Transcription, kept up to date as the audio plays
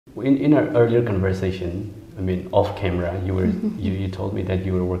In our earlier conversation, I mean, off camera, you told me that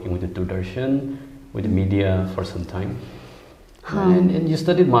you were working with the Doordarshan, with the media for some time, and you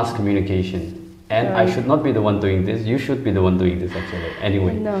studied mass communication. And right. I should not be the one doing this. You should be the one doing this, actually.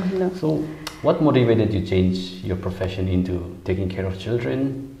 Anyway. No. So, what motivated you change your profession into taking care of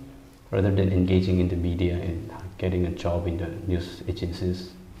children, rather than engaging in the media and getting a job in the news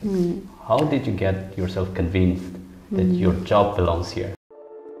agencies? How did you get yourself convinced that your job belongs here?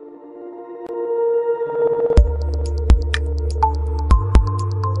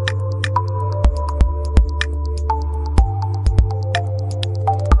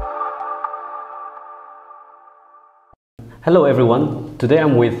 Hello everyone, today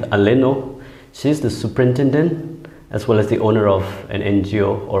I'm with Alenuo. She's the superintendent as well as the owner of an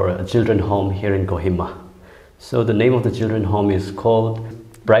NGO or a children's home here in Kohima. So the name of the children's home is called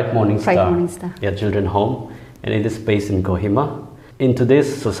Bright Morning Star. Yeah, children's home, and it is based in Kohima. In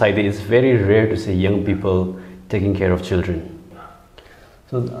today's society, it's very rare to see young people taking care of children.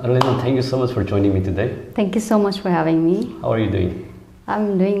 So Alenuo, thank you so much for joining me today. Thank you so much for having me. How are you doing?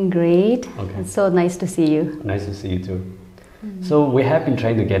 I'm doing great. Okay. It's so nice to see you. Nice to see you too. So we have been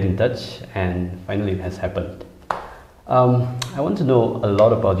trying to get in touch, and finally it has happened. I want to know a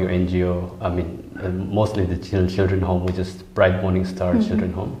lot about your NGO. I mean, mostly the children's home, which is Bright Morning Star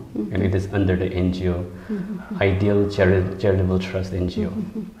Children's Home, and it is under the NGO, Ideal Charitable Trust NGO.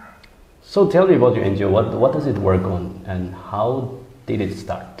 So tell me about your NGO. What does it work on, and how did it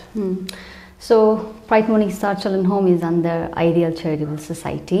start? So Bright Morning Star Children's Home is under Ideal Charitable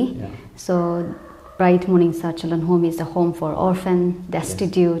Society. Yeah. So Bright Morning Star Children's Home is the home for orphans,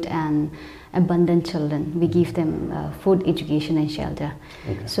 destitute, and abandoned children. We give them food, education, and shelter.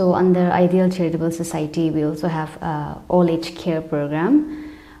 Okay. So under Ideal Charitable Society, we also have all age care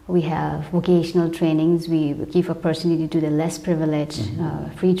program. We have vocational trainings. We give opportunity to the less privileged,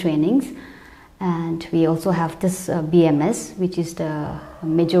 free trainings. And we also have this BMS, which is the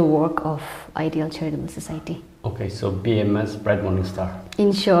major work of Ideal Charitable Society. Okay, so BMS, Bright Morning Star.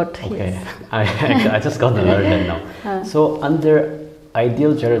 In short, okay. Yes. I just got to learn that now. So under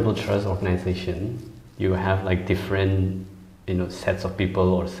Ideal Charitable Trust Organization, you have like different, sets of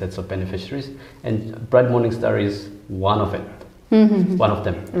people or sets of beneficiaries, and Bright Morning Star is one of it. One of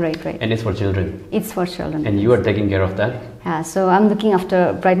them. Right. And it's for children. It's for children. And you are taking care of that? Yeah, so I'm looking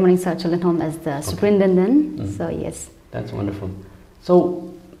after Bright Morning Star Children's Home as the superintendent. So yes. That's wonderful.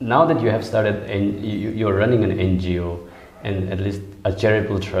 So now that you have started and you're running an NGO and at least a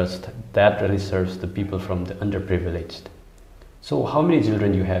charitable trust that really serves the people from the underprivileged. So how many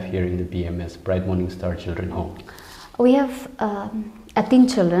children you have here in the BMS, Bright Morning Star Children's Home? We have 18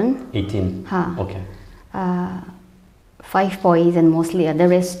 children. 18? Okay. 5 boys and mostly the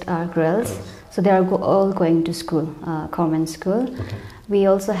rest are girls. So they are all going to school, convent school. Okay. We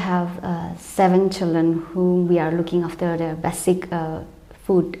also have 7 children whom we are looking after their basic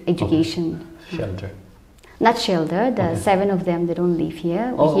food, education. Shelter. Not shelter, the 7 of them, they don't live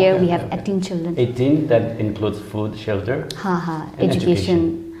here. Here we have 18 children. 18, that includes food, shelter, and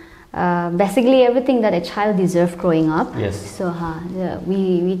education. Basically everything that a child deserves growing up. Yes. So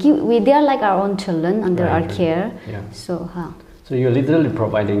they are like our own children under our care. Yeah. So you're literally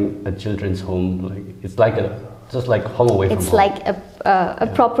providing a children's home, like it's like just like home away from home. It's like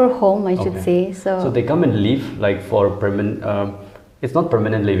a proper home, I should say. So they come and live like for permanent. It's not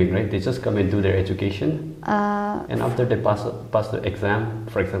permanent living, right? They just come and do their education, and after they pass the exam,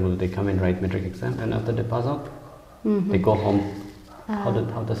 for example, they come and write matric exam, and after they pass out, they go home. How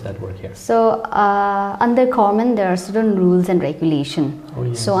does that work here? So under government there are certain rules and regulation.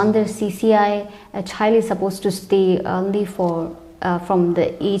 So under CCI, a child is supposed to stay only for from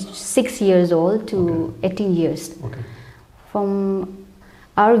the age 6 years old to 18 years. Okay. From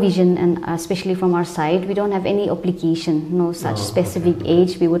our vision and especially from our side, we don't have any obligation, no such specific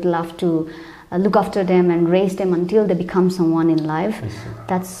age. We would love to look after them and raise them until they become someone in life.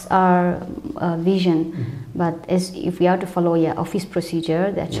 That's our vision. But if we are to follow office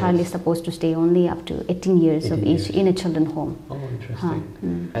procedure, the child is supposed to stay only up to 18 years of age in a children's home. Oh,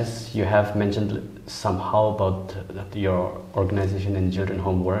 interesting. As you have mentioned somehow about your organization and children's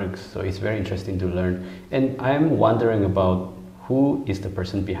home works, so it's very interesting to learn. And I'm wondering about who is the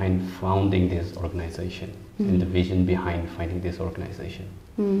person behind founding this organization and the vision behind finding this organization.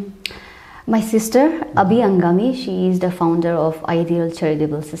 My sister, Abhi Angami, she is the founder of Ideal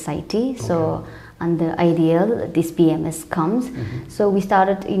Charitable Society. So under Ideal, this BMS comes. So we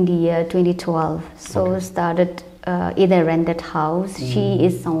started in the year 2012. So started in a rented house. She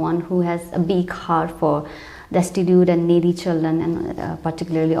is someone who has a big heart for destitute and needy children, and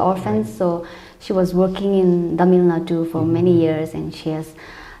particularly orphans. So she was working in Tamil Nadu for many years, and she has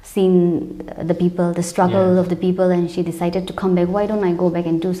seen the people, the struggle of the people, and she decided to come back. Why don't I go back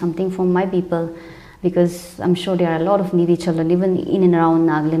and do something for my people? Because I'm sure there are a lot of needy children, even in and around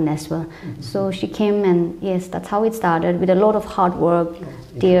Nagaland as well. So she came, and yes, that's how it started, with a lot of hard work,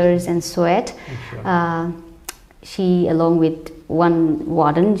 tears and sweat. She, along with one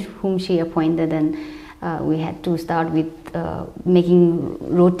warden whom she appointed, and we had to start with making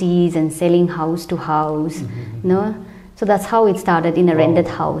rotis and selling house to house. So that's how it started, in a rented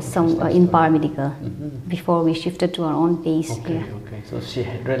house in paramedical, before we shifted to our own base. Okay. So she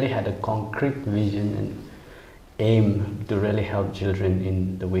really had a concrete vision and aim to really help children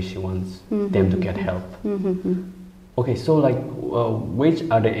in the way she wants them to get help. Okay, so like which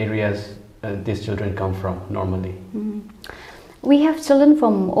are the areas these children come from normally? We have children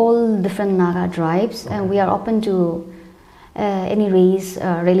from all different Naga tribes, and we are open to any race,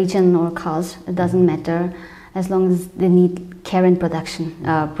 religion or caste. It doesn't matter, as long as they need care and protection.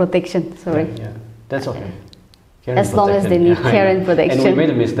 Yeah, that's okay. As long as they need care and protection. And we made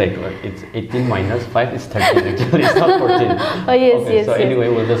a mistake, right? It's 18 minus 5 is 13 actually, it's not 14. Oh yes, okay, yes. So anyway,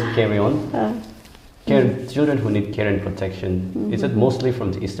 we'll just carry on. Children who need care and protection, is it mostly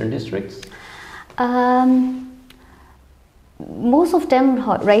from the eastern districts? Most of them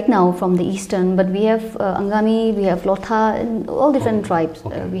right now from the eastern, but we have Angami, we have Lotha, and all different tribes.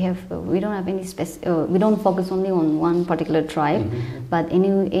 We don't have any we don't focus only on one particular tribe, but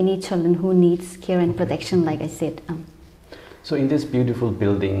any children who needs care and protection, like I said. So in this beautiful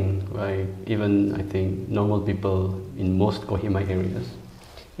building, right, even I think normal people in most Kohima areas,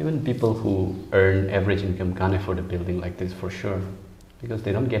 even people who earn average income can't afford a building like this for sure, because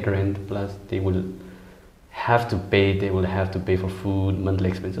they don't get rent, plus they will have to pay for food, monthly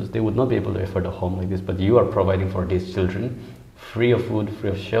expenses. They would not be able to afford a home like this, but you are providing for these children free of food, free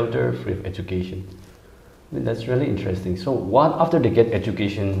of shelter, free of education. I mean, that's really interesting. So what, after they get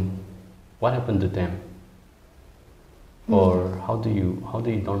education, what happened to them? Or how do you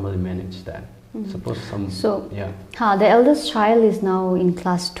normally manage that? Suppose the eldest child is now in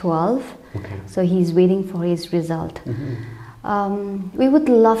class 12. So he's waiting for his result. We would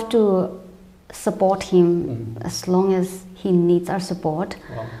love to support him as long as he needs our support.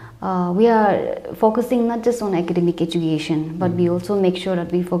 We are focusing not just on academic education, but we also make sure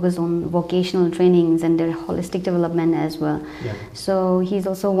that we focus on vocational trainings and their holistic development as well. So he's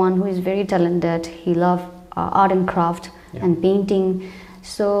also one who is very talented. He loves art and craft and painting.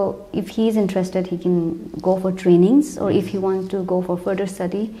 So if he is interested, he can go for trainings, or if he wants to go for further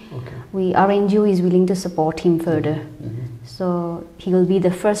study, our NGO is willing to support him further. So he will be the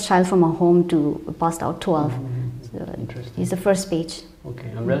first child from our home to pass out 12. So he's the first page.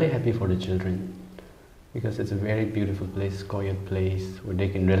 Okay, I'm really happy for the children, because it's a very beautiful place, quiet place, where they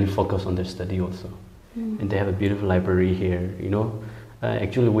can really focus on their study also. And they have a beautiful library here, you know.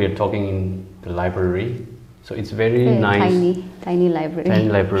 Actually, we are talking in the library, so it's very nice. Tiny library. Tiny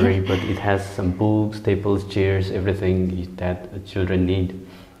library, but it has some books, tables, chairs, everything that children need.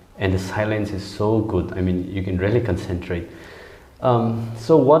 And the silence is so good. I mean, you can really concentrate.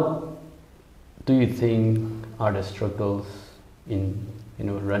 So what do you think are the struggles in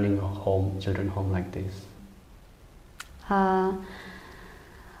running a children home like this?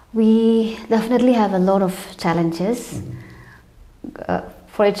 We definitely have a lot of challenges.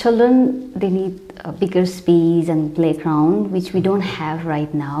 For children, they need a bigger space and playground, which we don't have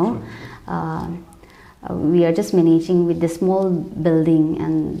right now. We are just managing with the small building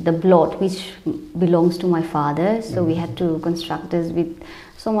and the plot which belongs to my father. So we had to construct this with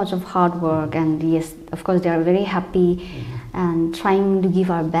so much of hard work, and yes, of course they are very happy and trying to give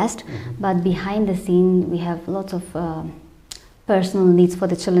our best. But behind the scene, we have lots of personal needs for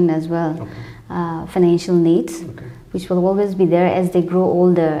the children as well, financial needs, which will always be there as they grow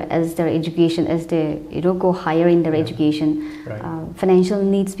older, as their education, as they go higher in their education. Financial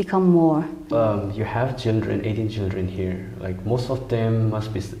needs become more. You have children, 18 children here. Like most of them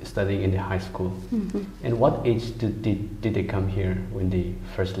must be studying in the high school. And what age did they come here when they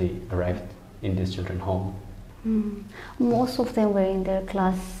firstly arrived in this children's home? Most of them were in their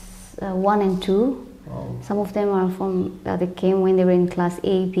class 1 and 2. Some of them are they came when they were in class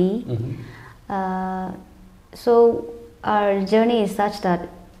AP. So our journey is such that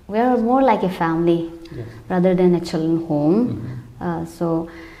we are more like a family rather than a children's home. So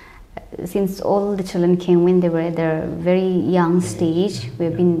since all the children came when they were at their very young stage,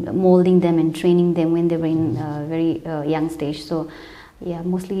 we've been molding them and training them when they were in a very young stage. So yeah,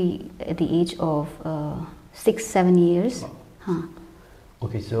 mostly at the age of 6-7 years.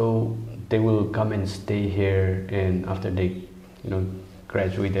 Okay, so they will come and stay here, and after they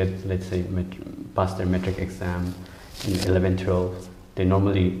graduated, let's say pass their metric exam in 11-12, they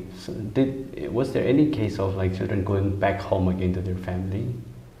normally, was there any case of like children going back home again to their family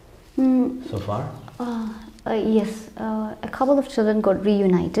so far? Yes, a couple of children got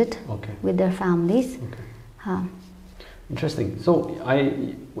reunited with their families. Interesting. So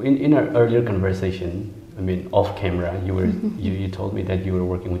in our earlier conversation, I mean off camera, you told me that you were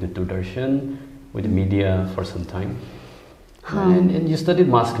working with the Doordarshan, with the media for some time, and you studied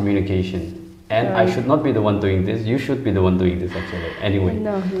mass communication. And I should not be the one doing this. You should be the one doing this actually. Anyway.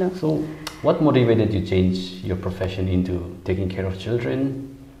 No. So what motivated you change your profession into taking care of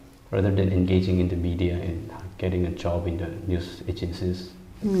children rather than engaging in the media and getting a job in the news agencies?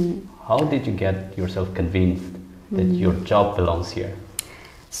 How did you get yourself convinced that your job belongs here?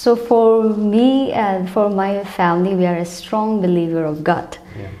 So for me and for my family, we are a strong believer of God.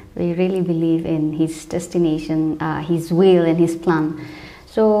 Yeah. We really believe in His destination, His will and His plan.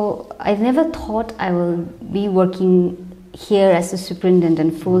 So I never thought I will be working here as a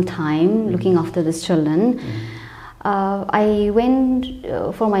superintendent full time, looking after these children. I went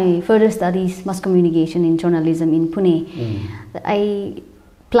for my further studies, mass communication in journalism in Pune. I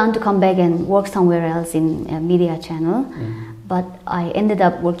planned to come back and work somewhere else in a media channel, but I ended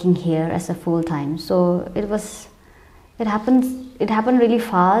up working here as a full time. So it happened really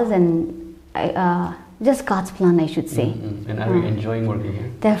fast, and just God's plan, I should say. And are you enjoying working here?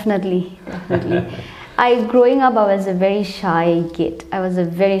 Definitely. Growing up, I was a very shy kid. I was a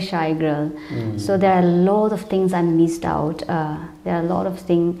very shy girl. So there are a lot of things I missed out. There are a lot of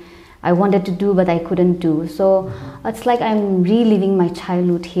things I wanted to do, but I couldn't do. So it's like I'm reliving my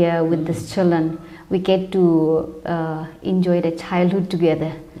childhood here with these children. We get to enjoy the childhood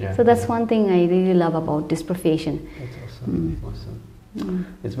together. Yeah, so that's one thing I really love about this profession. That's awesome.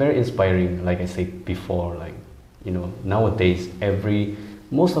 It's very inspiring. Like I said before, like nowadays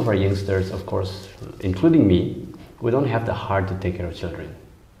most of our youngsters, of course, including me, we don't have the heart to take care of children.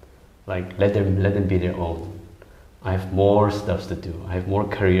 Like let them be their own. I have more stuff to do. I have more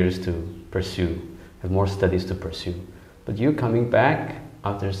careers to pursue. I have more studies to pursue. But you coming back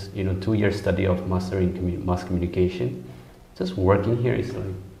after 2 years study of master in mass communication, just working here is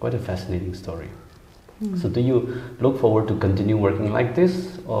like quite a fascinating story. So do you look forward to continue working like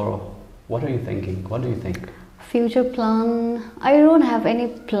this, or what are you thinking? What do you think? Future plan? I don't have any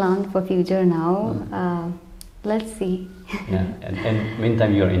plan for future now. Let's see. Yeah, and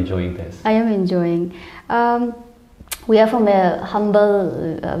meantime you are enjoying this. I am enjoying. We are from a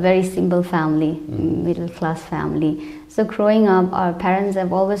humble, very simple family, middle class family. So growing up, our parents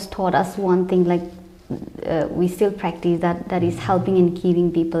have always taught us one thing, like we still practice that is helping and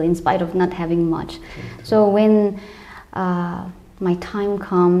giving people in spite of not having much. So when my time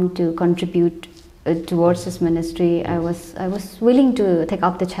come to contribute towards this ministry, I was willing to take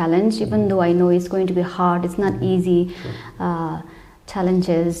up the challenge, even though I know it's going to be hard. It's not easy.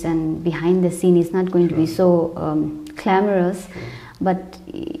 Challenges and behind the scene is not going to be so glamorous, but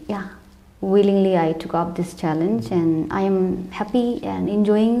yeah, willingly I took up this challenge, and I am happy and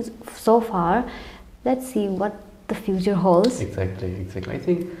enjoying so far. Let's see what the future holds. Exactly. I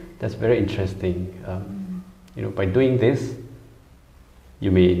think that's very interesting. By doing this,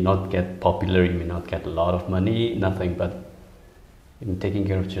 you may not get popular, you may not get a lot of money, nothing, but taking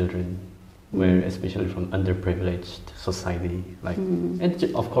care of children, where especially from underprivileged society, and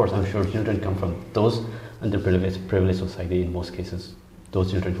of course I'm sure children come from those underprivileged society in most cases,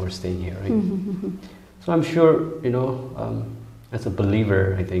 those children who are staying here, right? So I'm sure, as a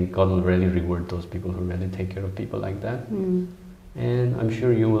believer, I think God will really reward those people who really take care of people like that. And I'm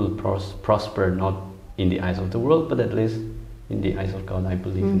sure you will prosper, not in the eyes of the world, but at least in the eyes of God. I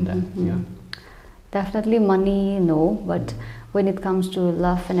believe in that. Yeah. Definitely money, no, but when it comes to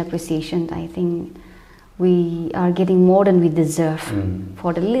love and appreciation, I think we are getting more than we deserve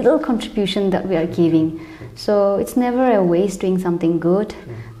for the little contribution that we are giving. So it's never a waste doing something good,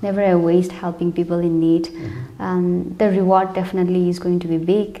 never a waste helping people in need, and the reward definitely is going to be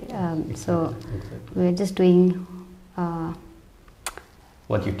big. So we're just doing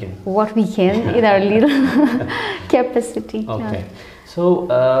what you can. What we can in our little capacity. Okay.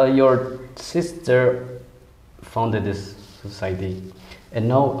 So your sister founded this society, and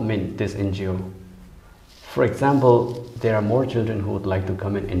now, this NGO. For example, there are more children who would like to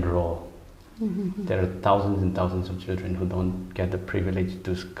come and enroll. There are thousands and thousands of children who don't get the privilege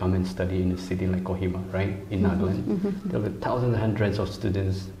to come and study in a city like Kohima, right, in Nagaland. There will be thousands, hundreds of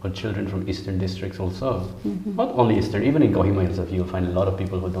students or children from eastern districts also. Not only eastern, even in Kohima itself, you'll find a lot of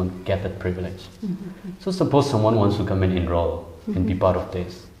people who don't get that privilege. So suppose someone wants to come and enroll and be part of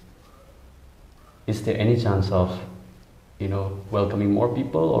this. Is there any chance of, welcoming more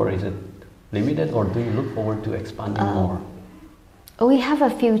people, or is it limited, or do you look forward to expanding more? We have a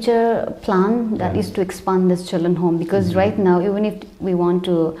future plan that is to expand this children home, because right now, even if we want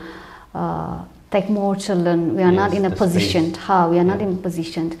to take more children, we are not in a position. We are not in a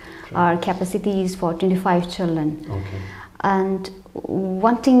position. Our capacity is for 25 children. Okay. And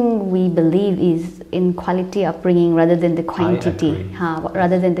one thing we believe is in quality upbringing rather than the quantity.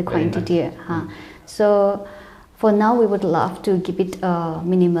 Rather than the quantity. So for now, we would love to keep it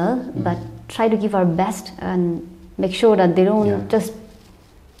minimal, but try to give our best and make sure that they don't just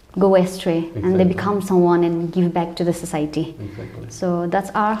go astray and they become someone and give back to the society. So that's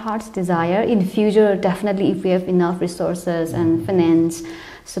our heart's desire. In the future, definitely, if we have enough resources and finance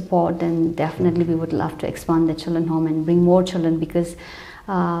support, then definitely we would love to expand the children home and bring more children, because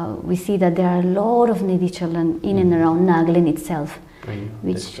we see that there are a lot of needy children in and around Nagaland itself,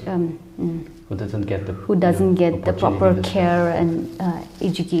 which who doesn't get the proper care and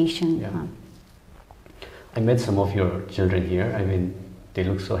education. I met some of your children here. I mean, they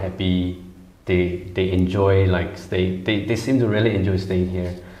look so happy. They enjoy, like, they seem to really enjoy staying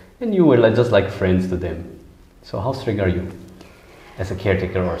here. And you were just like friends to them. So how strict are you as a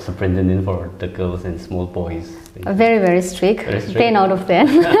caretaker or superintendent for the girls and small boys? Very, very strict. 10 out of 10.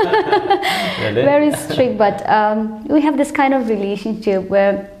 Very strict, but we have this kind of relationship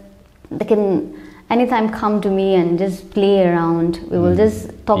where they can anytime come to me and just play around. We will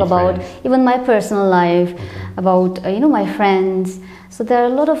just talk about even my personal life, about my friends. So there are a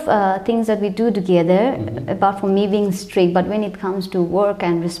lot of things that we do together, apart from me being strict. But when it comes to work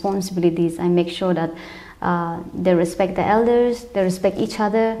and responsibilities, I make sure that they respect the elders, they respect each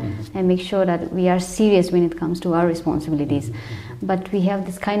other, and make sure that we are serious when it comes to our responsibilities. But we have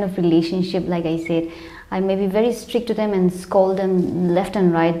this kind of relationship, like I said. I may be very strict to them and scold them left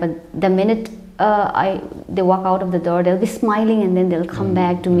and right, but the minute they walk out of the door, they'll be smiling and then they'll come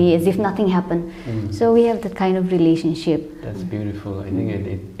back to me as if nothing happened. So we have that kind of relationship. That's beautiful. I think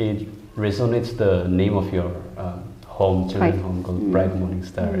it resonates the name of your home, children's home, called Bright Morning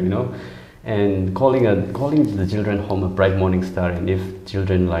Star, and calling the children home a bright morning star. And if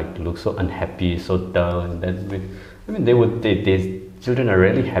children look so unhappy, so dull, and children are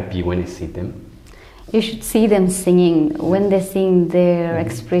really happy when they see them. You should see them singing. When they sing, their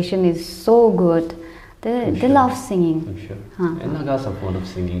expression is so good. They love singing. I'm sure. And Nagas are fond of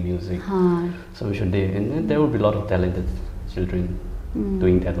singing music. So we should and there will be a lot of talented children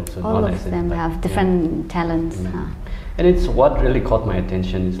doing that also. All of them have different talents. And it's what really caught my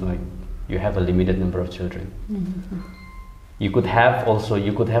attention is you have a limited number of children. You could have also.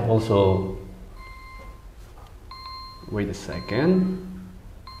 Wait a second.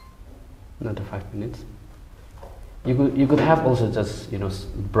 Another 5 minutes. You could have also just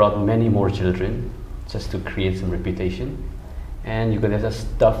brought many more children just to create some reputation, and you could have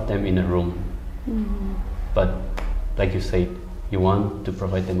just stuffed them in a room. But like you said, you want to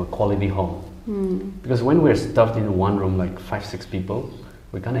provide them a quality home, because when we're stuffed in one room like 5-6 people,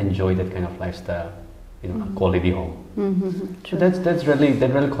 we can't enjoy that kind of lifestyle, a quality home. So that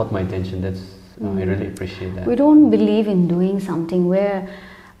really caught my attention. I really appreciate that. We don't believe in doing something where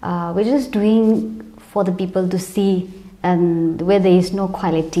we're just doing for the people to see, and where there is no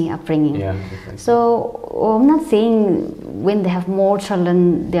quality upbringing. So I'm not saying when they have more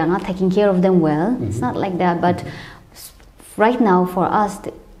children, they are not taking care of them well. It's not like that. But right now, for us,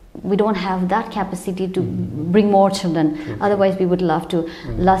 we don't have that capacity to bring more children. Otherwise, we would love to.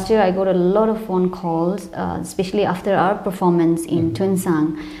 Last year, I got a lot of phone calls, especially after our performance in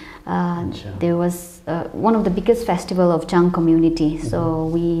Tuensang. There was one of the biggest festival of Chang community. So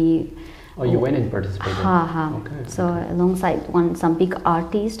we. Oh, you went and participated. So alongside some big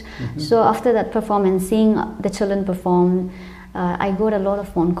artist. So after that performance, seeing the children perform, I got a lot of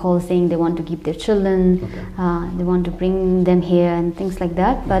phone calls saying they want to keep their children, they want to bring them here and things like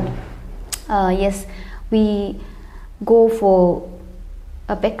that. But yes, we go for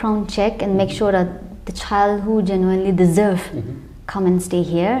a background check and make sure that the child who genuinely deserve come and stay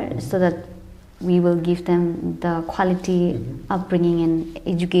here, so that we will give them the quality upbringing and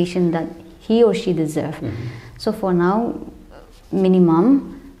education that he or she deserve. So for now,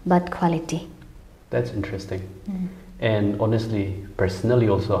 minimum but quality. That's interesting. And honestly, personally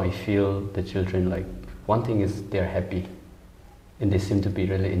also, I feel the children, one thing is they're happy and they seem to be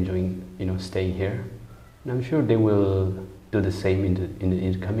really enjoying staying here, and I'm sure they will do the same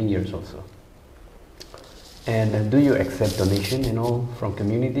in the coming years also. And do you accept donation from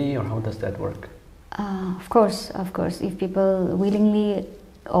community, or how does that work? Of course. If people willingly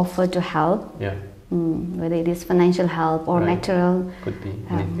offer to help, whether it is financial help or material, could be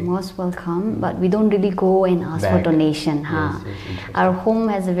anything. Most welcome. But we don't really go and ask for donation. Yes, Our home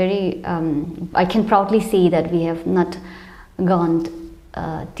has a very, I can proudly say that we gone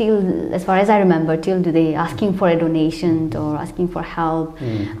till, as far as I remember, till today, asking for a donation or asking for help.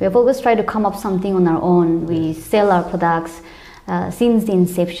 We have always tried to come up something on our own. We sell our products since the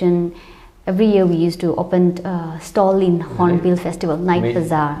inception. Every year we used to open a stall in Hornbill Festival, Night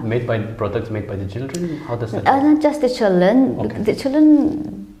Bazaar. Products made by the children? How does that not just the children. Okay. The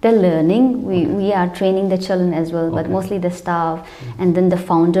children, they're learning. We are training the children as well, but mostly the staff. And then the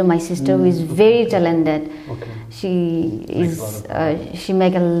founder, my sister, who is very talented. She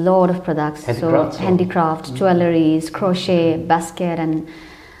make a lot of products. Handicraft, jewelries, crochet, basket, and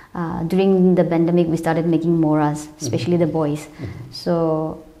during the pandemic we started making moras, especially the boys.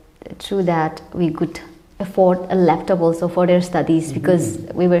 So through that we could afford a laptop also for their studies, because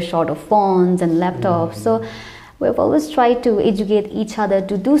we were short of phones and laptops. So we've always tried to educate each other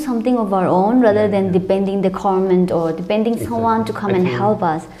to do something of our own rather than depending the government or depending someone to come and help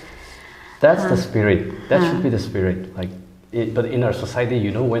us. That's the spirit. That should be the spirit. But in our society,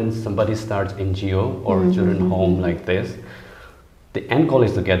 you know, when somebody starts NGO or children home like this, the end goal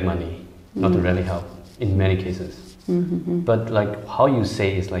is to get money, not to really help in many cases. But like how you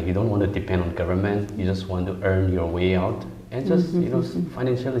say is like you don't want to depend on government, you just want to earn your way out and just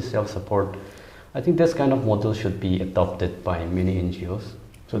financially self-support. I think this kind of model should be adopted by many NGOs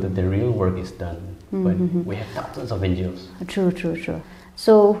so that the real work is done. But we have thousands of NGOs. True.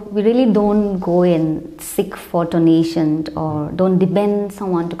 So we really don't go and seek for donation or don't depend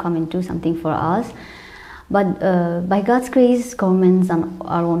someone to come and do something for us. But by God's grace, governments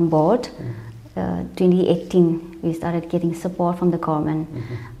are on board. 2018 we started getting support from the government.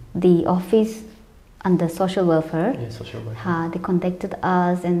 The office under social welfare, they contacted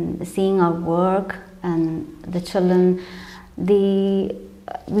us and seeing our work and the children.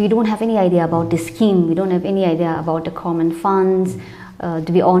 We don't have any idea about the scheme. We don't have any idea about the common funds,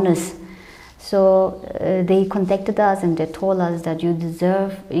 to be honest. So they contacted us and they told us that you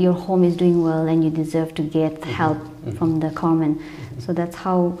deserve, your home is doing well and you deserve to get help from the government. So that's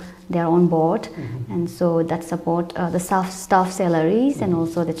how they are on board. And so that support the staff salaries and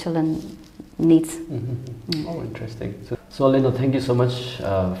also the children needs. Oh, interesting. So Alenuo, thank you so much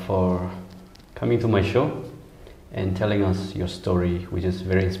for coming to my show and telling us your story, which is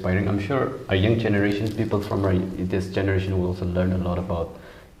very inspiring. I'm sure our young generation, people from this generation will also learn a lot about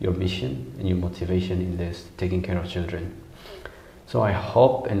your mission and your motivation in this, taking care of children. So I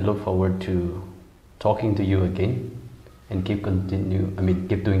hope and look forward to talking to you again and keep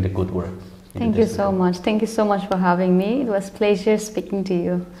doing the good work. Thank you so much. Thank you so much for having me. It was a pleasure speaking to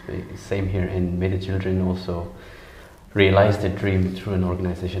you. Same here, and may the children also realize their dream through an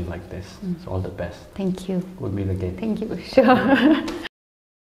organization like this. So all the best. Thank you. We'll meet again. Thank you. Sure.